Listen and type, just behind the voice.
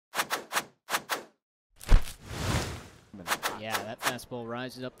Yeah, that fastball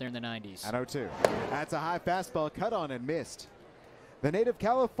rises up there in the 90s. I know too. That's a high fastball, cut on and missed. The native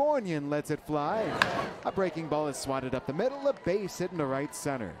Californian lets it fly. A breaking ball is swatted up the middle, a base hit into right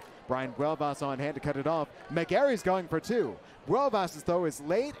center. Brian Buelvas on hand to cut it off. McGarry's going for two. Buelvas' throw is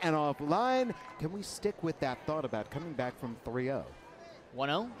late and offline. Can we stick with that thought about coming back from 3-0?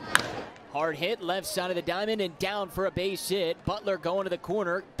 1-0. Hard hit, left side of the diamond and down for a base hit. Butler going to the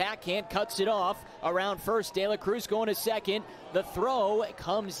corner, backhand cuts it off. Around first, De La Cruz going to second. The throw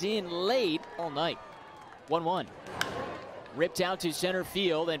comes in late all night. 1-1. Ripped out to center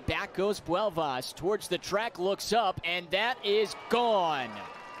field and back goes Buelvas. Towards the track, looks up, and that is gone.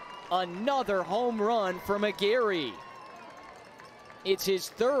 Another home run for McGarry. It's his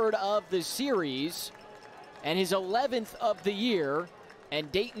third of the series and his 11th of the year. And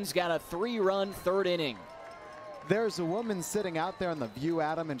Dayton's got a 3-run third inning. There's a woman sitting out there on the view,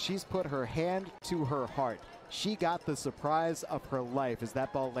 Adam, and she's put her hand to her heart. She got the surprise of her life as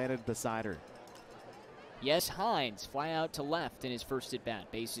that ball landed beside her. Yes, Hines fly out to left in his first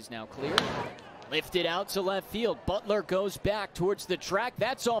at-bat. Base is now clear. Lifted out to left field. Butler goes back towards the track.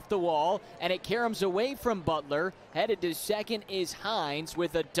 That's off the wall, and it caroms away from Butler. Headed to second is Hines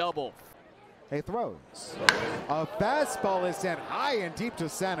with a double. He throws. A fastball is sent high and deep to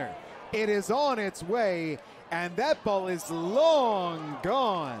center. It is on its way, and that ball is long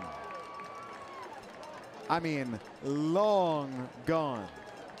gone. I mean, long gone.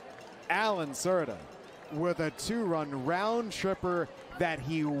 Alan Serta with a 2-run round tripper that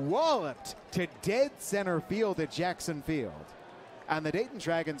he walloped to dead center field at Jackson Field. And the Dayton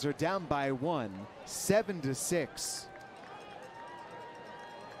Dragons are down by 1, 7-6.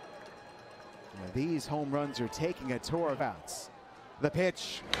 These home runs are taking a tour of outs. The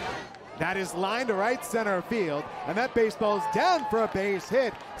pitch, that is lined to right center field, and that baseball's down for a base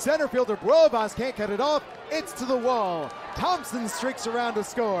hit. Center fielder Buelvas can't cut it off. It's to the wall. Thompson streaks around to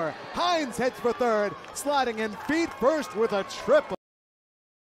score. Hines heads for third, sliding in feet first with a triple.